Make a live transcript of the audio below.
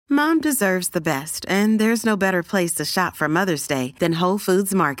Mom deserves the best, and there's no better place to shop for Mother's Day than Whole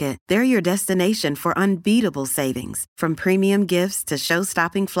Foods Market. They're your destination for unbeatable savings, from premium gifts to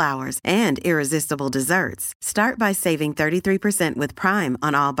show-stopping flowers and irresistible desserts. Start by saving 33% with Prime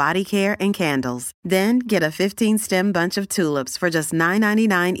on all body care and candles. Then get a 15-stem bunch of tulips for just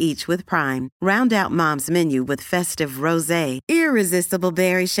 $9.99 each with Prime. Round out Mom's menu with festive rosé, irresistible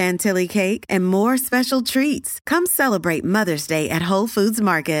berry chantilly cake, and more special treats. Come celebrate Mother's Day at Whole Foods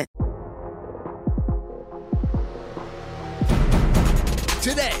Market.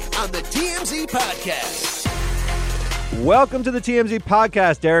 Today on the TMZ Podcast. Welcome to the TMZ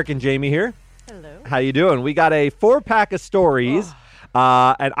Podcast. Derek and Jamie here. Hello. How you doing? We got a 4-pack of stories.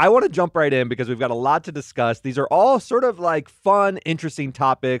 And I want to jump right in because we've got a lot to discuss. These are all sort of like fun, interesting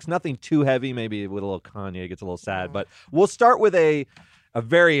topics. Nothing too heavy. Maybe with a little Kanye, it gets a little sad. But we'll start with a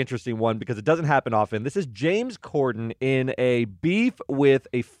very interesting one because it doesn't happen often. This is James Corden in a beef with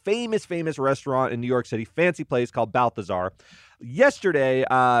a famous restaurant in New York City, fancy place called Balthazar. Yesterday,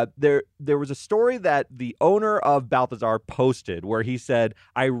 there was a story that the owner of Balthazar posted where he said,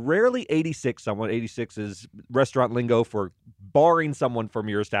 I rarely 86 someone. 86 is restaurant lingo for barring someone from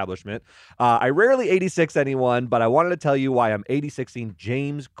your establishment. I rarely 86 anyone, but I wanted to tell you why I'm 86ing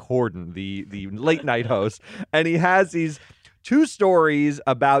James Corden, the late night host. And he has these 2 stories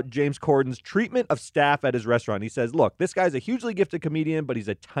about James Corden's treatment of staff at his restaurant. He says, look, this guy's a hugely gifted comedian, but he's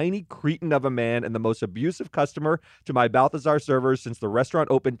a tiny cretin of a man and the most abusive customer to my Balthazar servers since the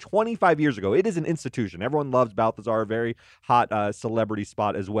restaurant opened 25 years ago. It is an institution. Everyone loves Balthazar, a very hot celebrity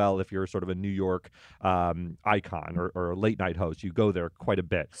spot as well. If you're sort of a New York icon or a late night host, you go there quite a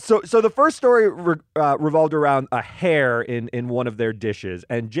bit. So the first story revolved around a hair in one of their dishes.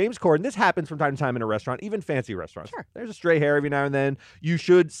 And James Corden, this happens from time to time in a restaurant, even fancy restaurants. Sure. There's a stray hair every now and then. You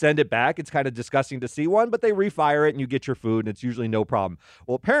should send it back. It's kind of disgusting to see one, but they refire it and you get your food and it's usually no problem.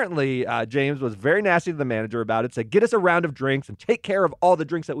 Well, apparently James was very nasty to the manager about it, said, get us a round of drinks and take care of all the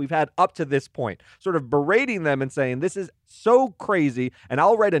drinks that we've had up to this point, sort of berating them and saying, this is so crazy and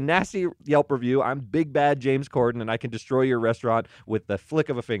I'll write a nasty Yelp review. I'm big bad James Corden and I can destroy your restaurant with the flick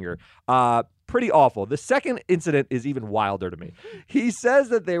of a finger. Pretty awful. The second incident is even wilder to me. He says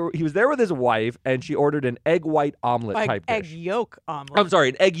that he was there with his wife and she ordered an egg white omelet type dish. Egg yolk omelet. I'm sorry,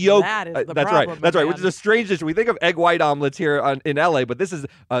 an egg yolk. That is the that's problem, right. That's right. man. Which is a strange dish. We think of egg white omelets here in LA, but this is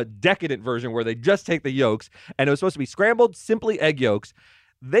a decadent version where they just take the yolks and it was supposed to be scrambled, simply egg yolks.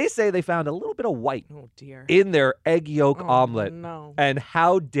 They say they found a little bit of white in their egg yolk omelet. No. And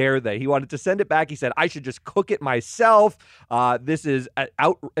how dare they? He wanted to send it back. He said, I should just cook it myself. This is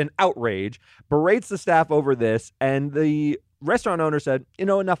an outrage. Berates the staff over this. And the restaurant owner said,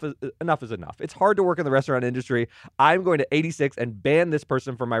 enough is enough. It's hard to work in the restaurant industry. I'm going to 86 and ban this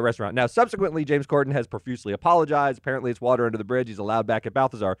person from my restaurant. Now, subsequently, James Corden has profusely apologized. Apparently, it's water under the bridge. He's allowed back at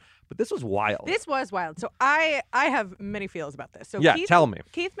Balthazar. But this was wild. This was wild. So I have many feels about this. So yeah, tell me.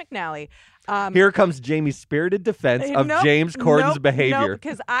 Keith McNally. Here comes Jamie's spirited defense of James Corden's behavior.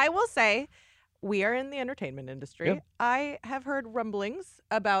 Because I will say, we are in the entertainment industry. Yep. I have heard rumblings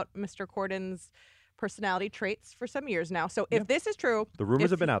about Mr. Corden's personality traits for some years now. So if this is true, the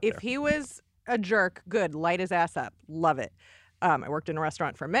rumors have been out there. If he was a jerk, good, light his ass up, love it. I worked in a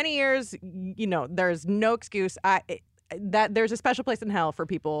restaurant for many years. There's no excuse. That there's a special place in hell for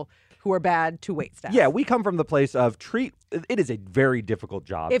people who are bad to wait staff. Yeah, we come from the place of it is a very difficult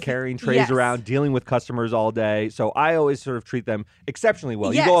job, carrying trays around, dealing with customers all day. So I always sort of treat them exceptionally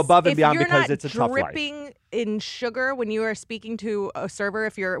well. Yes, you go above and beyond because it's a tough life. Dripping in sugar when you are speaking to a server,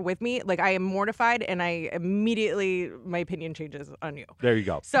 if you're with me, like I am mortified and I immediately, my opinion changes on you. There you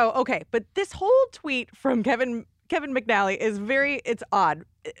go. So, okay, but this whole tweet from Kevin McNally is it's odd.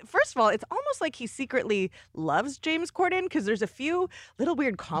 First of all, it's almost like he secretly loves James Corden because there's a few little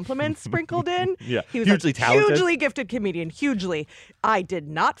weird compliments sprinkled in. Yeah, he was hugely talented. Hugely gifted comedian, hugely. I did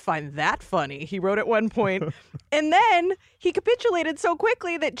not find that funny, he wrote at one point. And then he capitulated so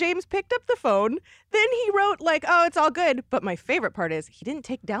quickly that James picked up the phone. Then he wrote like, oh, it's all good. But my favorite part is he didn't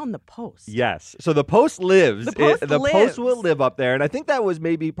take down the post. Yes. So the post lives. The post will live up there. And I think that was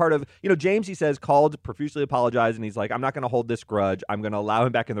maybe part of, James, he says, called, profusely apologized, and he's like, I'm not going to hold this grudge. I'm going to allow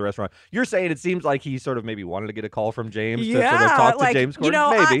him back in the restaurant. You're saying it seems like he sort of maybe wanted to get a call from James to sort of talk to James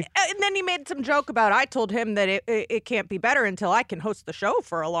Corden. Maybe. And then he made some joke about, I told him that it can't be better until I can host the show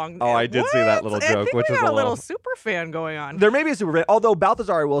for a long time. Oh, I did see that little joke, which was a little super fan going on. There may be a super fan, although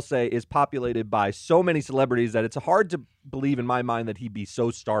Balthazar, I will say, is populated by so many celebrities that it's hard to believe in my mind that he'd be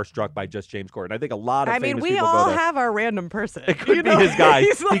so starstruck by just James Corden. I think a lot of famous we people all go there. have our random person. It could be his guy.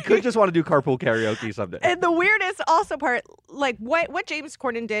 He could just want to do carpool karaoke someday. And the weirdest also part, like what James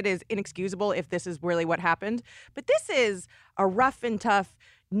Corden did is inexcusable if this is really what happened. But this is a rough and tough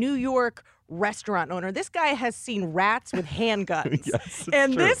New York restaurant owner. This guy has seen rats with handguns. Yes,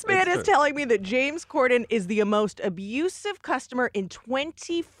 and true. this man It's is true. telling me that James Corden is the most abusive customer in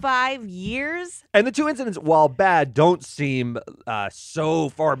 25 years. And the two incidents, while bad, don't seem so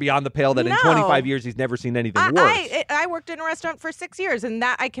far beyond the pale that in No. 25 years he's never seen anything worse. I worked in a restaurant for 6 years, and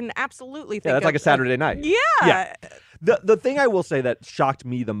that I can absolutely think Yeah, that's like a Saturday night. Yeah. Yeah. The thing I will say that shocked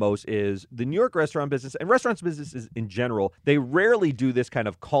me the most is the New York restaurant business and restaurants businesses in general, they rarely do this kind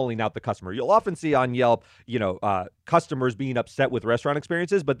of calling out the customer. You'll often see on Yelp, customers being upset with restaurant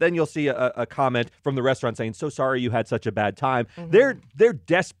experiences, but then you'll see a comment from the restaurant saying, "So sorry you had such a bad time." Mm-hmm. They're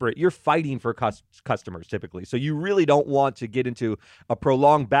desperate. You're fighting for customers typically. So you really don't want to get into a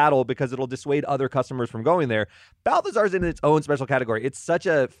prolonged battle because it'll dissuade other customers from going there. Balthazar's in its own special category. It's such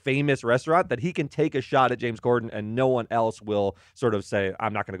a famous restaurant that he can take a shot at James Corden and no one else will sort of say,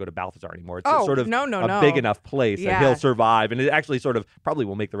 "I'm not going to go to Balthazar anymore." It's Oh, sort of no. a big enough place that Yeah. he'll survive. And it actually sort of probably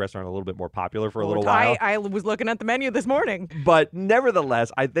will make the restaurant a little bit more popular for a little while. I was looking at the menu this morning. But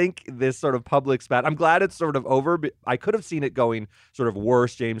nevertheless, I think this sort of public spat, I'm glad it's sort of over. But I could have seen it going sort of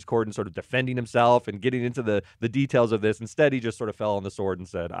worse. James Corden sort of defending himself and getting into the details of this. Instead, he just sort of fell on the sword and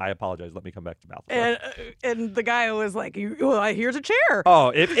said, "I apologize. Let me come back to Balthazar." And the guy was like, here's a chair.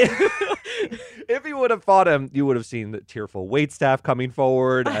 Oh, if he would have fought him, you would have seen the tearful waitstaff coming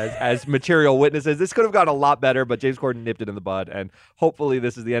forward as material witnesses. This could have gone a lot better, but James Corden nipped it in the bud, and hopefully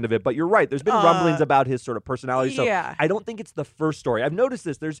this is the end of it. But you're right. There's been rumblings about his sort of personality. So yeah. I don't think it's the first story. I've noticed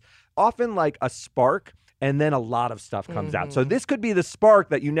this. There's often like a spark, and then a lot of stuff comes out. So this could be the spark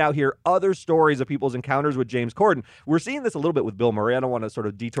that you now hear other stories of people's encounters with James Corden. We're seeing this a little bit with Bill Murray. I don't want to sort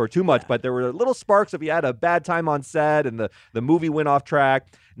of detour too much, but there were little sparks if he had a bad time on set and the movie went off track.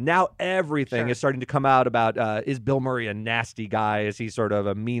 Now everything is starting to come out about, is Bill Murray a nasty guy? Is he sort of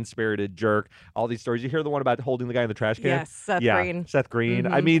a mean-spirited jerk? All these stories. You hear the one about holding the guy in the trash can? Yes, Seth Green. Seth Green.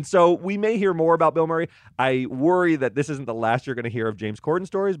 I mean, so we may hear more about Bill Murray. I worry that this isn't the last you're going to hear of James Corden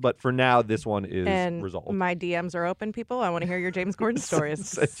stories, but for now, this one is And resolved. my DMs are open, people. I want to hear your James Corden stories.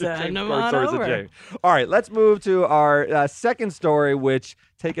 Send your Send James them Corden on stories to over. James. All right, let's move to our second story, which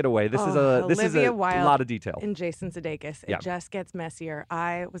take it away. This is a Olivia Wilde lot of detail. and Jason Sudeikis. Yeah. It just gets messier.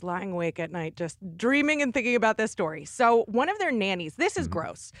 I was lying awake at night just dreaming and thinking about this story. So one of their nannies, this is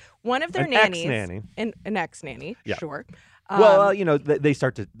gross. One of their An nannies, ex-nanny. an ex-nanny, Yeah. sure. Well, they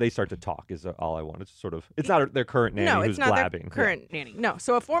start to talk is all I want. It's sort of it's not their current nanny No, who's it's not blabbing. their current nanny. No.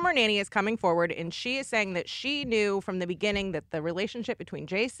 So a former nanny is coming forward, and she is saying that she knew from the beginning that the relationship between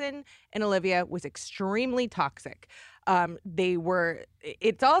Jason and Olivia was extremely toxic.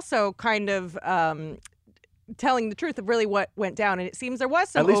 It's also kind of telling the truth of really what went down, and it seems there was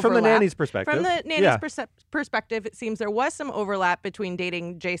some At least from the overlap. nanny's perspective. From the nanny's Yeah. perspective, it seems there was some overlap between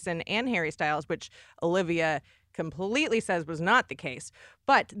dating Jason and Harry Styles, which Olivia completely says was not the case.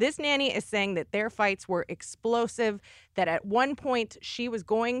 But this nanny is saying that their fights were explosive, that at one point she was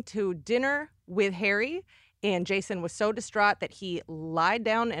going to dinner with Harry, and Jason was so distraught that he lied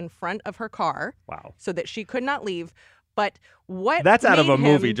down in front of her car. Wow. So that she could not leave. But what That's out of a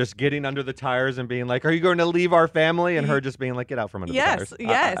made movie, him- just getting under the tires and being like, "Are you going to leave our family?" And her just being like, "Get out from under Yes, the tires."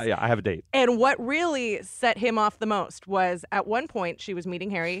 yes. Yeah, I have a date. And what really set him off the most was at one point she was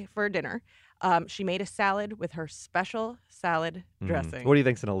meeting Harry for dinner. She made a salad with her special salad dressing. What do you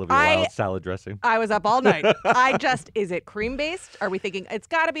think's an Olivia Wilde salad dressing? I was up all night. Is it cream based? Are we thinking it's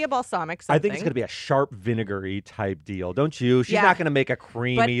got to be a balsamic something? I think it's going to be a sharp vinegary type deal, don't you? She's Yeah. not going to make a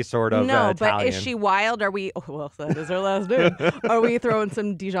creamy sort of no, Italian. but is she wild? Are we? Oh, well, that is her last name. Are we throwing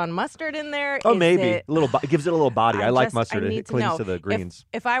some Dijon mustard in there? Oh, Is maybe it- a little. It gives it a little body. I like mustard. need It to clings know. to the greens.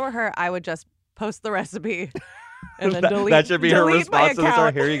 If I were her, I would just post the recipe and then delete. That should be her delete my response to this.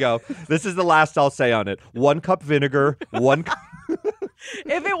 account. Here you go. This is the last I'll say on it. 1 cup vinegar. 1 cup.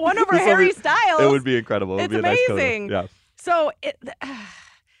 If it won over This will Harry be- Styles, It would be incredible. It would it's be a nice coda. amazing. Yeah. So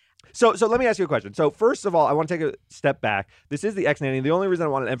So let me ask you a question. So first of all, I want to take a step back. This is the ex-nanny. The only reason I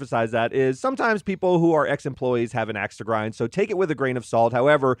want to emphasize that is sometimes people who are ex-employees have an axe to grind. So take it with a grain of salt.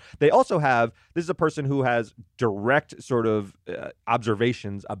 However, they also have, this is a person who has direct sort of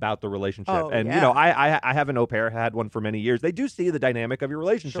observations about the relationship. Oh, and, yeah. you know, I have an au pair, had one for many years. They do see the dynamic of your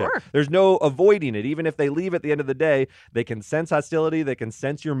relationship. Sure. There's no avoiding it. Even if they leave at the end of the day, they can sense hostility. They can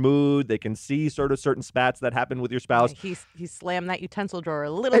sense your mood. They can see sort of certain spats that happen with your spouse. he slammed that utensil drawer a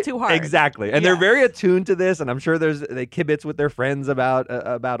little too hard. Exactly. And they're very attuned to this, and I'm sure they kibitz with their friends about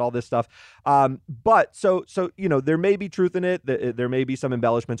all this stuff. But so there may be truth in it. There may be some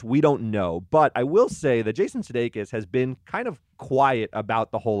embellishments. We don't know. But I will say that Jason Sudeikis has been kind of quiet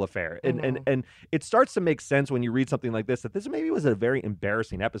about the whole affair. And it starts to make sense when you read something like this, that this maybe was a very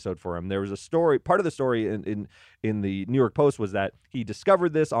embarrassing episode for him. There was a story, part of the story in the New York Post was that he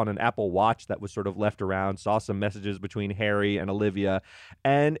discovered this on an Apple Watch that was sort of left around, saw some messages between Harry and Olivia,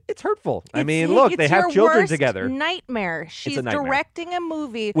 and it's hurtful. Look, they have children together. Nightmare. She's nightmare. Directing a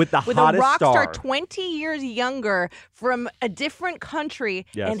movie with a rock star 20 years younger from a different country,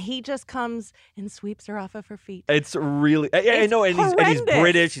 and he just comes and sweeps her off of her feet. It's really, I know, and he's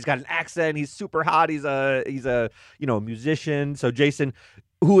British. He's got an accent. He's super hot. He's a musician. So Jason,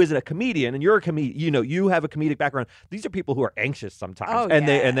 who is a comedian, and you're a comedian, you have a comedic background. These are people who are anxious sometimes,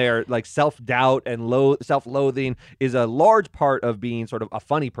 they are like self-doubt and self-loathing is a large part of being sort of a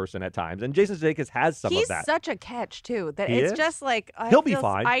funny person at times. And Jason Sudeikis has some of that. He's such a catch too that it's just like he'll be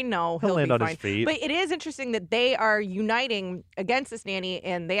fine. I know he'll land be on fine. his feet. But it is interesting that they are uniting against this nanny,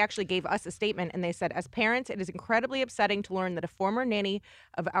 and they actually gave us a statement, and they said, as parents, it is incredibly upsetting to learn that a former nanny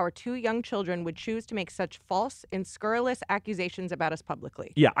of our 2 young children would choose to make such false and scurrilous accusations about us publicly.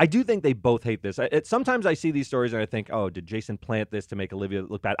 Yeah, I do think they both hate this. Sometimes I see these stories and I think, oh, did Jason plant this to make Olivia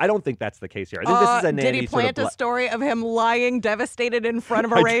look bad? I don't think that's the case here. I think this is a nanny. Did he plant a story of him lying devastated in front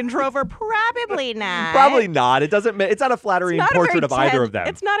of a Range Rover? Probably not. Probably not. It's not a flattering portrait of either of them.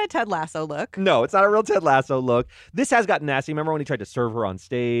 It's not a Ted Lasso look. No, it's not a real Ted Lasso look. This has gotten nasty. Remember when he tried to serve her on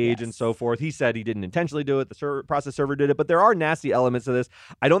stage and so forth? He said he didn't intentionally do it. The process server did it. But there are nasty elements to this.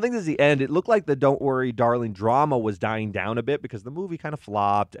 I don't think this is the end. It looked like the Don't Worry, Darling drama was dying down a bit because the movie kind of flopped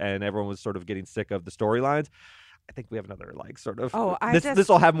and everyone was sort of getting sick of the storylines. I think we have another this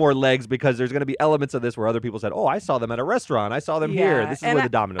will have more legs because there's going to be elements of this where other people said, oh, I saw them at a restaurant. I saw them here. This is where the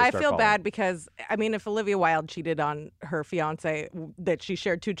dominoes start I feel falling. bad because, if Olivia Wilde cheated on her fiance that she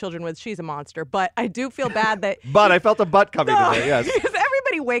shared 2 children with, she's a monster. But I do feel bad that... But I felt a butt coming to it, yes. Because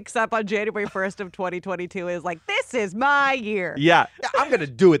everybody wakes up on January 1st of 2022 is like, this is my year. Yeah, I'm going to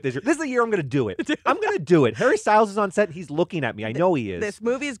do it this year. This is the year I'm going to do it. I'm going to do it. Harry Styles is on set. He's looking at me. I know he is. This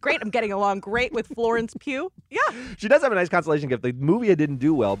movie is great. I'm getting along great with Florence Pugh. Yeah. She does have a nice consolation gift. The movie didn't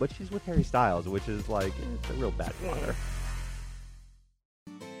do well, but she's with Harry Styles, which is like, it's a real bad father.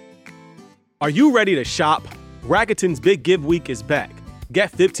 Are you ready to shop? Rakuten's Big Give Week is back.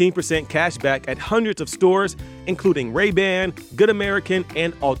 Get 15% cash back at hundreds of stores, including Ray-Ban, Good American,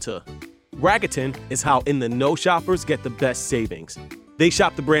 and Ulta. Rakuten is how in-the-know shoppers get the best savings. They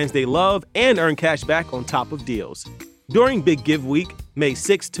shop the brands they love and earn cash back on top of deals. During Big Give Week, May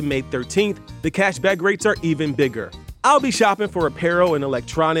 6th to May 13th, the cashback rates are even bigger. I'll be shopping for apparel and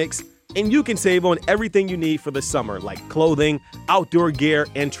electronics, and you can save on everything you need for the summer, like clothing, outdoor gear,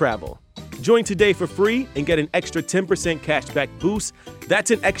 and travel. Join today for free and get an extra 10% cashback boost.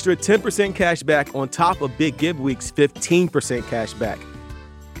 That's an extra 10% cashback on top of Big Give Week's 15% cashback.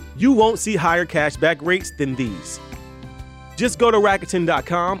 You won't see higher cashback rates than these. Just go to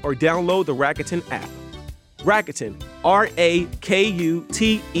Rakuten.com or download the Rakuten app. Rakuten, Rakuten.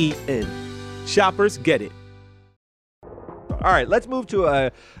 Shoppers get it. All right, let's move to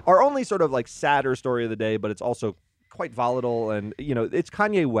our only sort of like sadder story of the day, but it's also quite volatile, and it's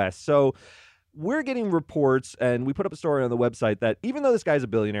Kanye West. So we're getting reports, and we put up a story on the website that even though this guy's a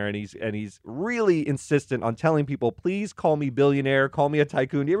billionaire and he's really insistent on telling people, please call me billionaire, call me a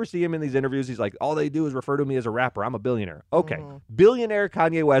tycoon. Do you ever see him in these interviews? He's like, all they do is refer to me as a rapper. I'm a billionaire. Okay. Billionaire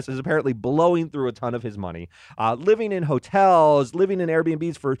Kanye West is apparently blowing through a ton of his money, living in hotels, living in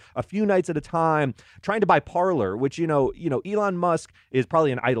Airbnbs for a few nights at a time, trying to buy Parler, which, Elon Musk is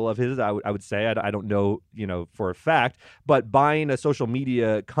probably an idol of his, I would say. I don't know, for a fact, but buying a social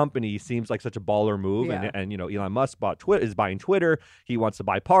media company seems like such a baller move. Yeah. And Elon Musk is buying Twitter. He wants to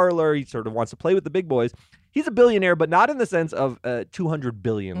buy Parler. He sort of wants to play with the big boys. He's a billionaire, but not in the sense of $200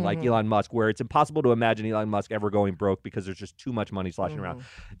 billion like Elon Musk, where it's impossible to imagine Elon Musk ever going broke because there's just too much money sloshing around.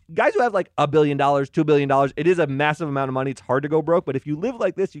 Guys who have like $1 billion, $2 billion, it is a massive amount of money. It's hard to go broke, but if you live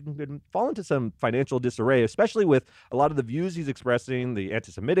like this, you can fall into some financial disarray, especially with a lot of the views he's expressing, the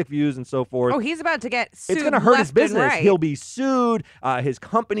anti-Semitic views and so forth. Oh, he's about to get sued. It's going to hurt his business. Right. He'll be sued. His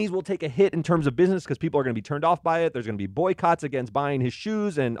companies will take a hit in terms of business because people are going to be turned off by it. There's going to be boycotts against buying his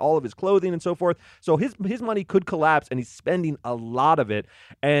shoes and all of his clothing and so forth. So his money could collapse, and he's spending a lot of it.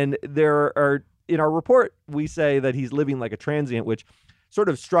 And there are, in our report, we say that he's living like a transient, which sort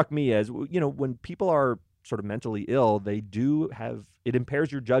of struck me as, when people are sort of mentally ill, they do have it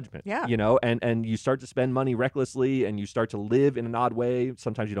impairs your judgment. Yeah. You know, and you start to spend money recklessly and you start to live in an odd way.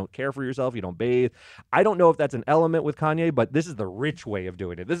 Sometimes you don't care for yourself. You don't bathe. I don't know if that's an element with Kanye, but this is the rich way of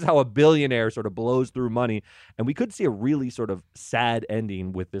doing it. This is how a billionaire sort of blows through money. And we could see a really sort of sad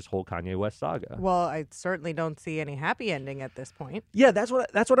ending with this whole Kanye West saga. Well, I certainly don't see any happy ending at this point. Yeah, that's what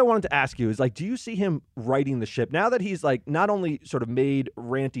I wanted to ask you is like, do you see him righting the ship now that he's like not only sort of made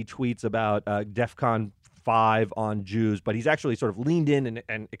ranty tweets about DEFCON 5 on Jews, but he's actually sort of leaned in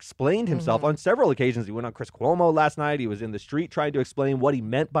and explained himself on several occasions. He went on Chris Cuomo last night. He was in the street trying to explain what he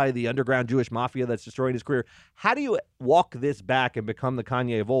meant by the underground Jewish mafia that's destroying his career. How do you walk this back and become the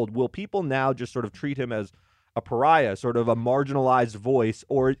Kanye of old? Will people now just sort of treat him as a pariah, sort of a marginalized voice,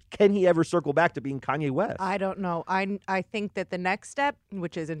 or can he ever circle back to being Kanye West? I don't know. I think that the next step,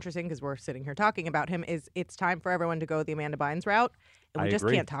 which is interesting because we're sitting here talking about him, is it's time for everyone to go the Amanda Bynes route. And we just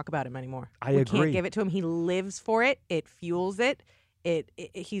can't talk about him anymore. I agree. agree. We can't give it to him. He lives for it. It fuels it.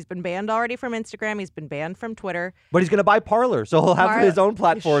 He's been banned already from Instagram. He's been banned from Twitter. But he's going to buy Parler, so he'll have his own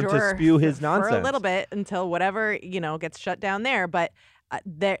platform to spew his nonsense. For a little bit until whatever, gets shut down there. But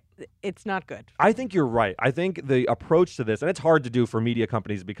it's not good. I think you're right. I think the approach to this, and it's hard to do for media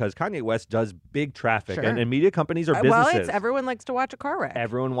companies because Kanye West does big traffic, Sure. and media companies are businesses. Well, everyone likes to watch a car wreck.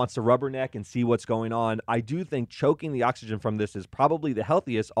 Everyone wants to rubberneck and see what's going on. I do think choking the oxygen from this is probably the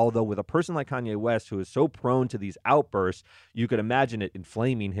healthiest, although with a person like Kanye West who is so prone to these outbursts, you could imagine it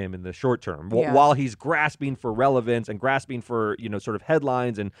inflaming him in the short term. Yeah. While he's grasping for relevance and grasping for, sort of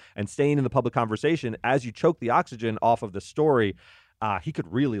headlines and staying in the public conversation, as you choke the oxygen off of the story, he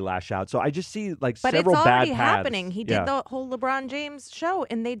could really lash out. So I just see several bad paths. But it's already happening. He did the whole LeBron James show,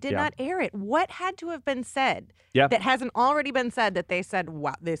 and they did not air it. What had to have been said that hasn't already been said that they said,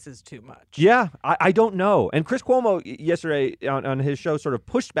 wow, this is too much? Yeah, I don't know. And Chris Cuomo yesterday on his show sort of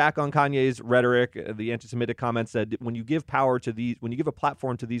pushed back on Kanye's rhetoric. The anti-Semitic comments said when you give when you give a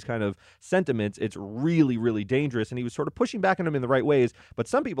platform to these kind of sentiments, it's really, really dangerous. And he was sort of pushing back on him in the right ways. But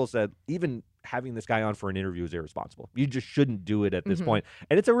some people said even having this guy on for an interview is irresponsible. You just shouldn't do it at this point.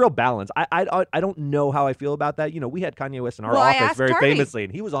 And it's a real balance. I don't know how I feel about that. We had Kanye West in our office very famously,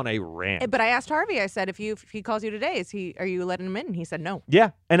 and he was on a rant. But I asked Harvey, I said, if he calls you today, are you letting him in? And he said no.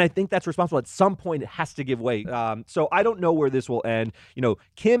 Yeah, and I think that's responsible. At some point, it has to give way. So I don't know where this will end.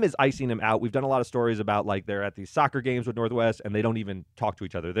 Kim is icing him out. We've done a lot of stories about they're at these soccer games with Northwest, and they don't even talk to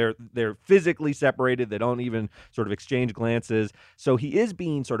each other. They're physically separated. They don't even sort of exchange glances. So he is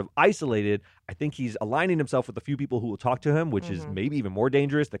being sort of isolated. I think he's aligning himself with a few people who will talk to him, which is maybe even more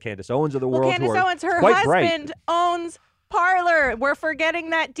dangerous. The Candace Owens of the world. Candace Owens, her husband owns Parler. We're forgetting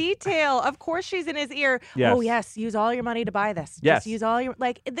that detail. Of course she's in his ear. Yes. Oh, yes. Use all your money to buy this. Yes. Just use all your...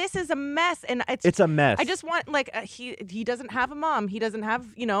 this is a mess. And it's a mess. I just want, he doesn't have a mom. He doesn't have,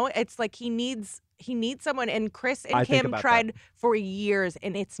 it's like he needs someone. And Chris and Kim tried for years,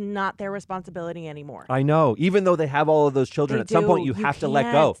 and it's not their responsibility anymore. I know. Even though they have all of those children, at some point you have to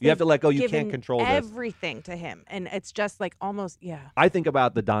let go. You have to let go. You can't control this. Everything to him. And it's just almost, I think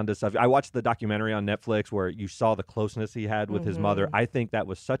about the Donda stuff. I watched the documentary on Netflix where you saw the closeness he had with his mother. I think that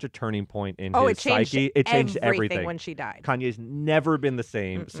was such a turning point in his psyche. It changed everything when she died. Kanye's never been the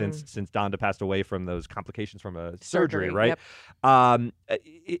same since Donda passed away from those complications from a surgery, right? Yep.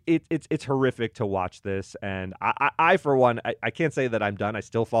 It's horrific to watch this, and I for one, I can't say that I'm done. I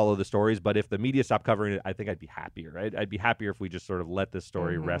still follow the stories, but if the media stopped covering it, I think I'd be happier, right? I'd be happier if we just sort of let this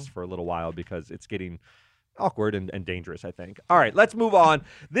story rest for a little while because it's getting awkward and dangerous, I think. All right, let's move on.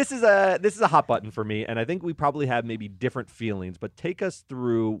 This is a hot button for me, and I think we probably have maybe different feelings, but take us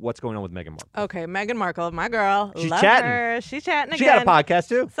through what's going on with Meghan Markle. Okay, Meghan Markle, my girl. She's Love chatting. her. She's chatting She again. got a podcast,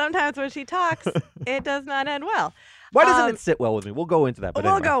 too. Sometimes when she talks, it does not end well. Why doesn't it sit well with me? We'll go into that. But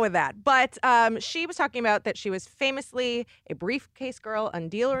we'll go with that. But she was talking about that she was famously a briefcase girl on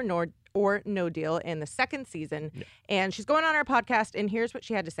Deal or No Deal in the second season. Yeah. And she's going on our podcast, and here's what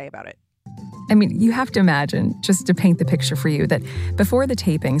she had to say about it. I mean, you have to imagine, just to paint the picture for you, that before the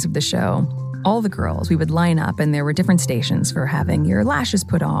tapings of the show, all the girls, we would line up and there were different stations for having your lashes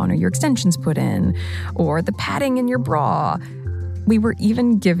put on or your extensions put in or the padding in your bra. We were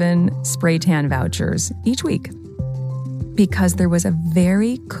even given spray tan vouchers each week because there was a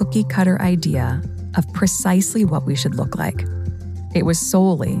very cookie-cutter idea of precisely what we should look like. It was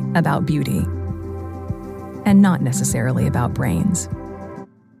solely about beauty and not necessarily about brains.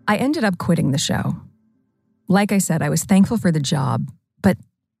 I ended up quitting the show. Like I said, I was thankful for the job, but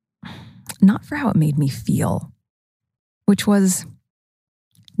not for how it made me feel, which was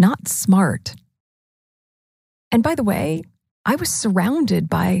not smart. And by the way, I was surrounded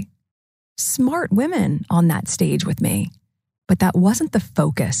by smart women on that stage with me, but that wasn't the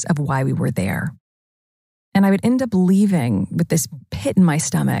focus of why we were there. And I would end up leaving with this pit in my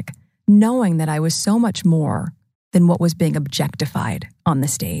stomach, knowing that I was so much more than what was being objectified on the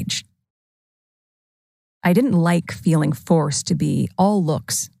stage. I didn't like feeling forced to be all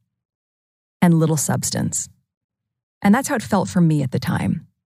looks and little substance. And that's how it felt for me at the time,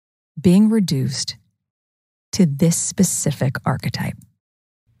 being reduced to this specific archetype.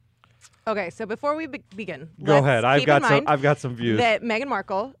 Okay, so before we begin, Go ahead. I've keep in got mind some views. that Meghan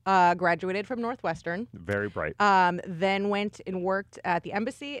Markle graduated from Northwestern, Very bright. then went and worked at the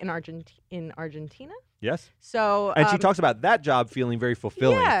embassy in Argentina. Yes. So, And she talks about that job feeling very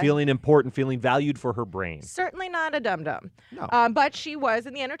fulfilling, Yeah. feeling important, feeling valued for her brain. certainly not a dum-dum. No. But she was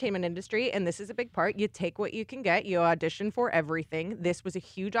in the entertainment industry, and this is a big part. You take what you can get. You audition for everything. This was a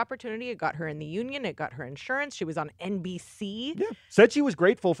huge opportunity. It got her in the union. It got her insurance. She was on NBC. Yeah. Said she was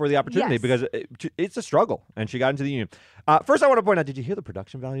grateful for the opportunity Yes. because it's a struggle, and she got into the union. First, I want to point out, did you hear the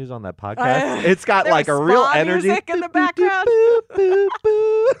production values on that podcast? It's got There like a was real spa energy. music in the background. Boop, boop,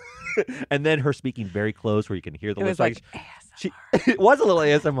 boop. And then her speaking very close where you can hear the It lips. was like It was a little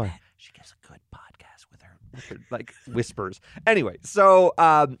ASMR. She gives a good podcast with her like whispers. Anyway, so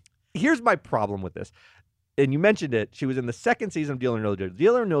here's my problem with this. And you mentioned it. She was in the second season of Deal or No Deal.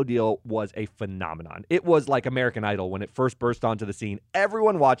 Deal or No Deal was a phenomenon. It was like American Idol when it first burst onto the scene.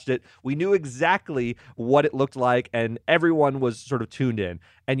 Everyone watched it. We knew exactly what it looked like, and everyone was sort of tuned in.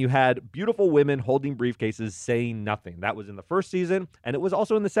 And you had beautiful women holding briefcases saying nothing. That was in the first season, and it was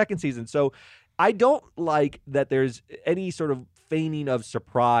also in the second season. So I don't like that there's any sort of feigning of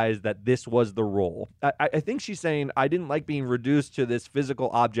surprise that this was the role. I think she's saying, I didn't like being reduced to this physical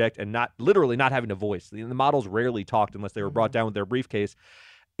object and not literally not having a voice. The models rarely talked unless they were brought down with their briefcase.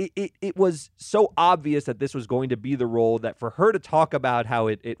 It was so obvious that this was going to be the role that for her to talk about how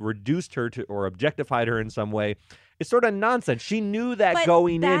it reduced her to or objectified her in some way, it's sort of nonsense. She knew that But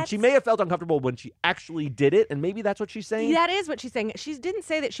going in. She that's- may have felt uncomfortable when she actually did it, and maybe that's what she's saying. That is what she's saying. She didn't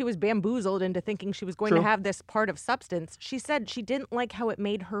say that she was bamboozled into thinking she was going True. to have this part of substance. She said she didn't like how it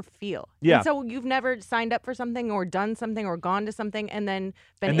made her feel. Yeah. And so you've never signed up for something or done something or gone to something and then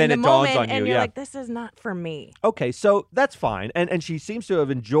been And then in it the dawns moment on you, and you're yeah. like, this is not for me. Okay, so that's fine. And she seems to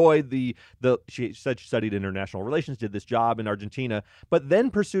have enjoyed the she said she studied international relations, did this job in Argentina, but then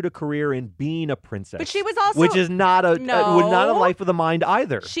pursued a career in being a princess. But she was also which is not a not a life of the mind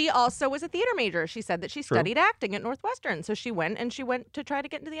either. She also was a theater major. She said that she studied acting at Northwestern. So she went to try to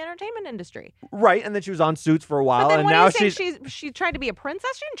get into the entertainment industry. Right, and then she was on Suits for a while, But then and when now you say she tried to be a princess,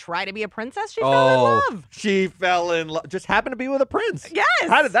 she didn't try to be a princess. She fell in love. She fell in love. Just happened to be with a prince. Yes.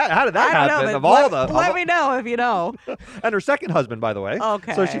 How did that I don't happen? know, Of but all the let me know if you know. and her second husband, by the way.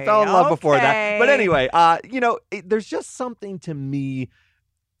 Okay, So she fell in love before that. okay. But anyway, there's just something to me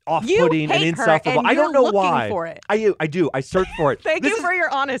off-putting You and hate her, insufferable. and I don't you're know looking why. for it. I do. I search for it. Thank This you is- for your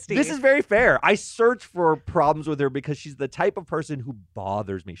honesty. This is very fair. I search for problems with her because she's the type of person who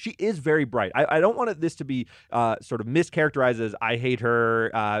bothers me. She is very bright. I don't want this to be sort of mischaracterized as I hate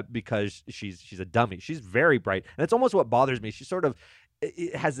her because she's a dummy. She's very bright. And it's almost what bothers me. She sort of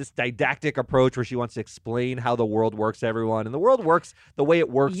has this didactic approach where she wants to explain how the world works to everyone. And the world works the way it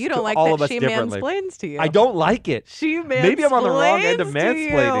works You to don't like all that of us she differently. mansplains to you. I don't like it. She mansplains Maybe I'm on the wrong end of to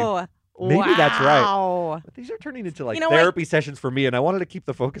mansplaining. you. Maybe that's right. Wow. But these are turning into like You know what? therapy sessions for me, and I wanted to keep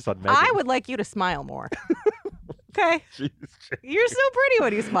the focus on Meghan. I would like you to smile more. Okay. Jeez. You're so pretty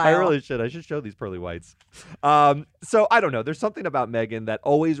when you smile. I really should. I should show these pearly whites. So I don't know. There's something about Meghan that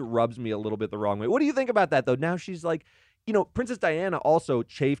always rubs me a little bit the wrong way. What do you think about that, though? Now she's like, Princess Diana also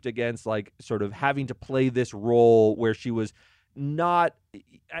chafed against like sort of having to play this role where she was not.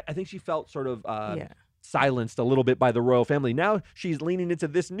 I think she felt sort of silenced a little bit by the royal family. Now she's leaning into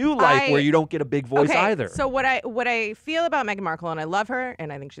this new life where you don't get a big voice either. So what I feel about Meghan Markle, and I love her,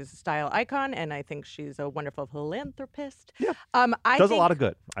 and I think she's a style icon, and I think she's a wonderful philanthropist. Yeah. I does think, a lot of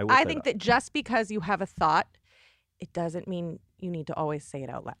good. I think that just because you have a thought, it doesn't mean you need to always say it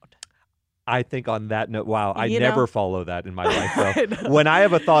out loud. I think on that note, wow, I You never know? follow that in my life, though. I know. When I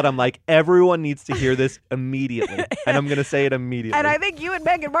have a thought, I'm like, everyone needs to hear this immediately. And I'm going to say it immediately. And I think you and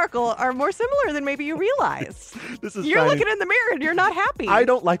Meghan Markle are more similar than maybe you realize. This is You're shining. looking in the mirror and you're not happy. I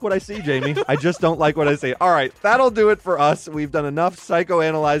don't like what I see, Jamie. I just don't like what I see. All right, that'll do it for us. We've done enough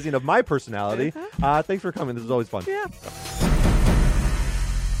psychoanalyzing of my personality. Thanks for coming. This is always fun. Yeah.